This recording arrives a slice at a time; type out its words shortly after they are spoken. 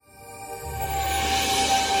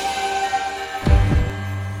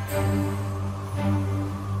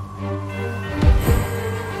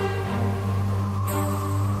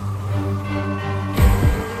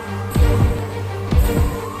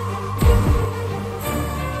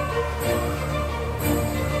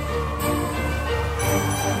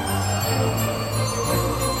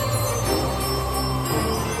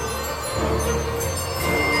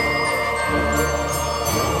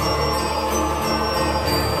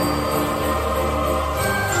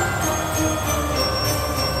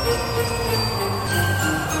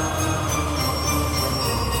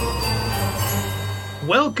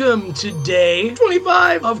Welcome to day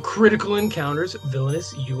 25 of Critical Encounters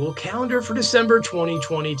Villainous Yule Calendar for December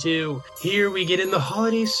 2022. Here we get in the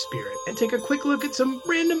holiday spirit and take a quick look at some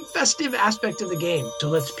random festive aspect of the game. So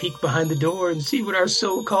let's peek behind the door and see what our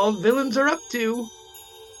so-called villains are up to.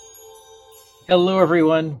 Hello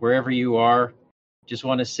everyone, wherever you are. Just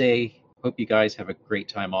want to say, hope you guys have a great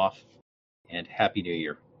time off and Happy New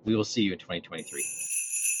Year. We will see you in 2023.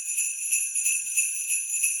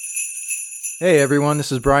 Hey everyone,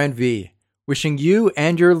 this is Brian V. Wishing you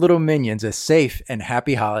and your little minions a safe and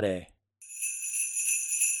happy holiday.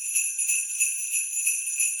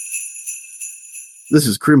 This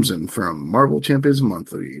is Crimson from Marvel Champions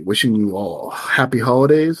Monthly, wishing you all happy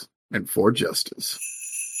holidays and for justice.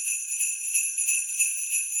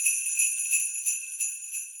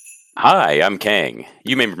 Hi, I'm Kang.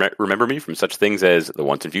 You may remember me from such things as the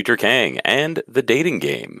Once and Future Kang and the Dating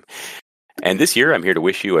Game. And this year, I'm here to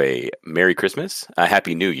wish you a Merry Christmas, a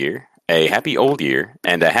Happy New Year, a Happy Old Year,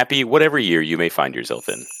 and a Happy whatever year you may find yourself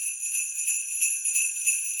in.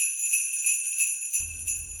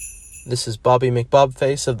 This is Bobby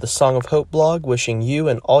McBobface of the Song of Hope blog, wishing you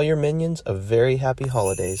and all your minions a very happy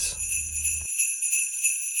holidays.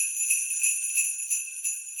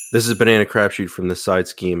 This is Banana Crabshoot from the Side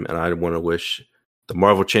Scheme, and I want to wish the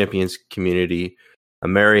Marvel Champions community a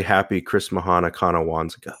Merry, Happy Chris Mahana Kana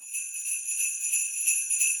Wanzaka.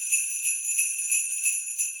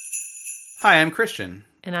 Hi, I'm Christian.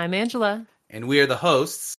 And I'm Angela. And we are the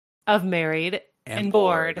hosts of Married and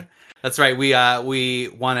Bored. That's right. We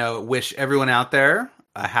want to wish everyone out there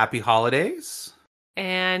a happy holidays.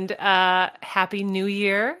 And a happy new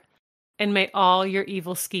year. And may all your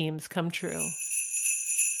evil schemes come true.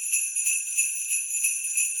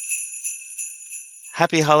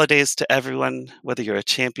 Happy holidays to everyone, whether you're a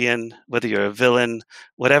champion, whether you're a villain,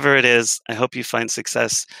 whatever it is. I hope you find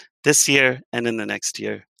success this year and in the next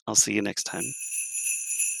year. I'll see you next time.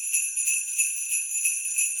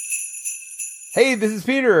 Hey, this is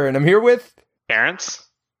Peter, and I'm here with... Terrence.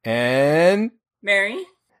 And... Mary.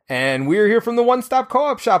 And we're here from the One Stop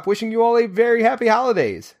Co-op Shop, wishing you all a very happy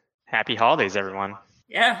holidays. Happy holidays, everyone.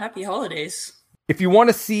 Yeah, happy holidays. If you want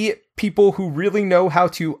to see people who really know how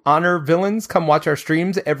to honor villains, come watch our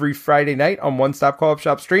streams every Friday night on One Stop Co-op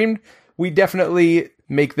Shop Streamed. We definitely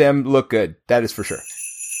make them look good. That is for sure.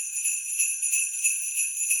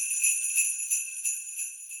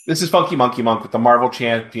 This is Funky Monkey Monk with the Marvel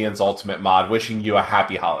Champions Ultimate Mod, wishing you a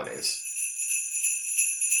happy holidays.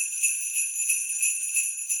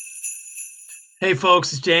 Hey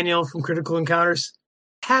folks, it's Daniel from Critical Encounters.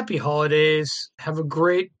 Happy holidays. Have a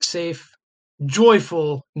great, safe,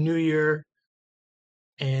 joyful New Year.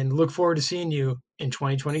 And look forward to seeing you in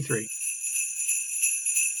 2023.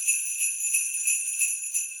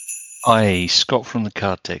 Hi, Scott from the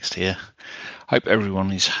Card Text here. Hope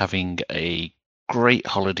everyone is having a great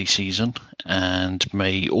holiday season, and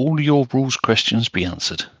may all your rules questions be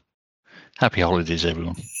answered. Happy holidays,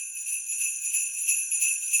 everyone.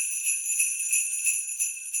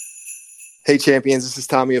 Hey champions, this is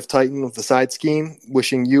Tommy of Titan with the Side Scheme,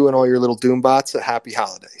 wishing you and all your little Doombots a happy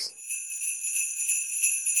holidays.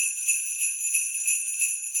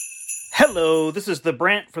 Hello, this is the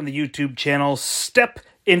Brant from the YouTube channel Step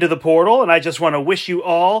Into the Portal, and I just want to wish you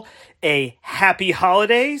all a happy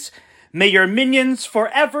holidays. May your minions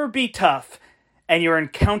forever be tough, and your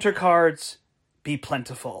encounter cards be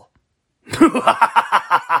plentiful.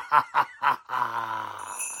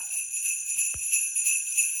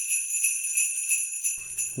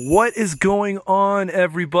 What is going on,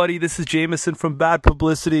 everybody? This is Jameson from Bad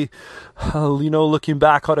Publicity. Looking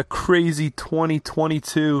back on a crazy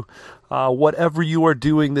 2022. Whatever you are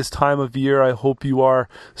doing this time of year, I hope you are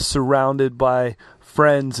surrounded by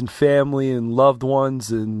friends and family and loved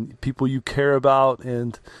ones and people you care about,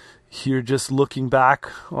 and you're just looking back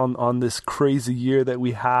on this crazy year that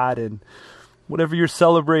we had, and whatever you're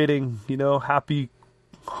celebrating, happy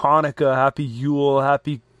Hanukkah, happy Yule,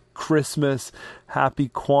 happy Christmas, happy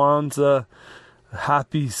Kwanzaa,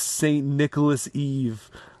 happy St. Nicholas Eve.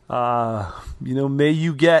 May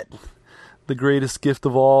you get the greatest gift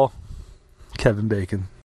of all, Kevin Bacon.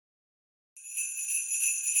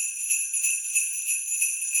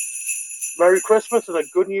 Merry Christmas and a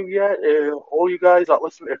good New Year to all you guys that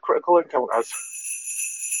listen to Critical Encounters.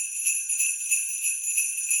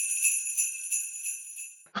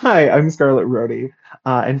 Hi, I'm Scarlet Rhodey,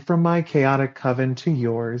 and from my chaotic coven to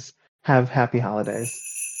yours, have happy holidays.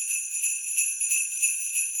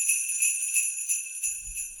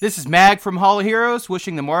 This is Mag from Hall of Heroes,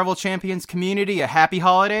 wishing the Marvel Champions community a happy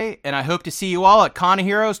holiday, and I hope to see you all at Con of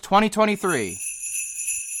Heroes 2023.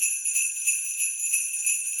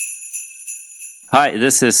 Hi,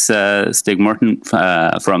 this is Stig Morten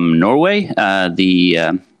from Norway,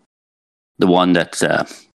 the one that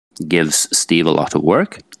gives Steve a lot of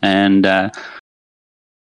work. And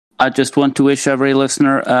I just want to wish every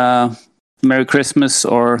listener Merry Christmas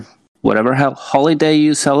or whatever holiday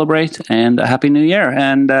you celebrate, and a Happy New Year.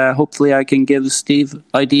 And hopefully I can give Steve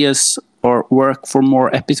ideas or work for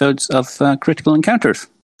more episodes of Critical Encounters.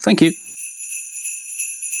 Thank you.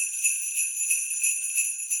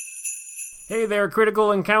 Hey there,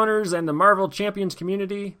 Critical Encounters and the Marvel Champions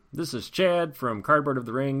community. This is Chad from Cardboard of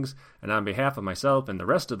the Rings, and on behalf of myself and the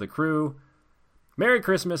rest of the crew, Merry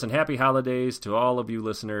Christmas and Happy Holidays to all of you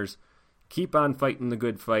listeners. Keep on fighting the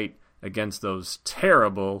good fight against those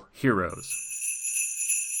terrible heroes.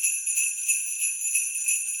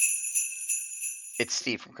 It's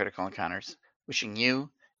Steve from Critical Encounters, wishing you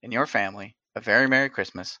and your family a very Merry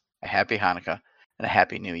Christmas, a Happy Hanukkah, and a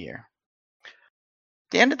Happy New Year.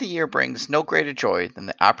 The end of the year brings no greater joy than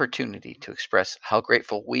the opportunity to express how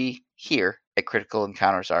grateful we here at Critical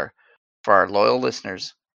Encounters are for our loyal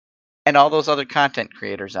listeners and all those other content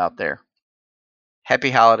creators out there.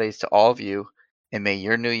 Happy holidays to all of you, and may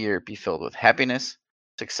your new year be filled with happiness,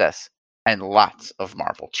 success, and lots of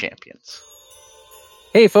Marvel Champions.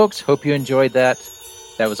 Hey folks, hope you enjoyed that.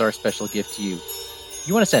 That was our special gift to you.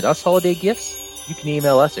 You want to send us holiday gifts? You can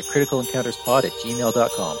email us at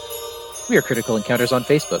criticalencounterspod@gmail.com. We are Critical Encounters on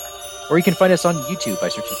Facebook, or you can find us on YouTube by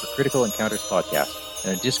searching for Critical Encounters Podcast.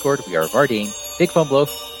 And on Discord, we are Vardane, Big Fumblo,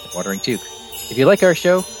 and Wandering Took. If you like our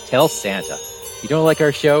show, tell Santa. If you don't like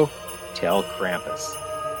our show, tell Krampus.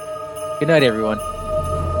 Good night, everyone.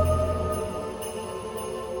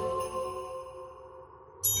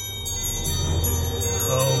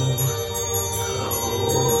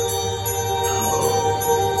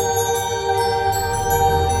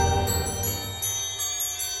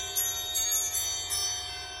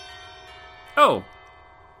 Oh,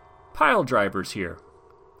 Pile Driver's here,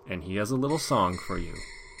 and he has a little song for you.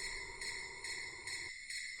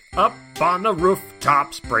 Up on the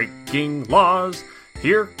rooftops, breaking laws,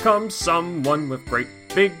 here comes someone with great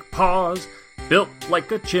big paws, built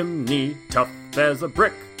like a chimney, tough as a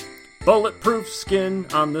brick, bulletproof skin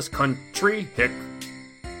on this country hick.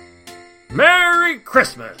 Merry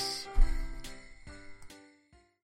Christmas!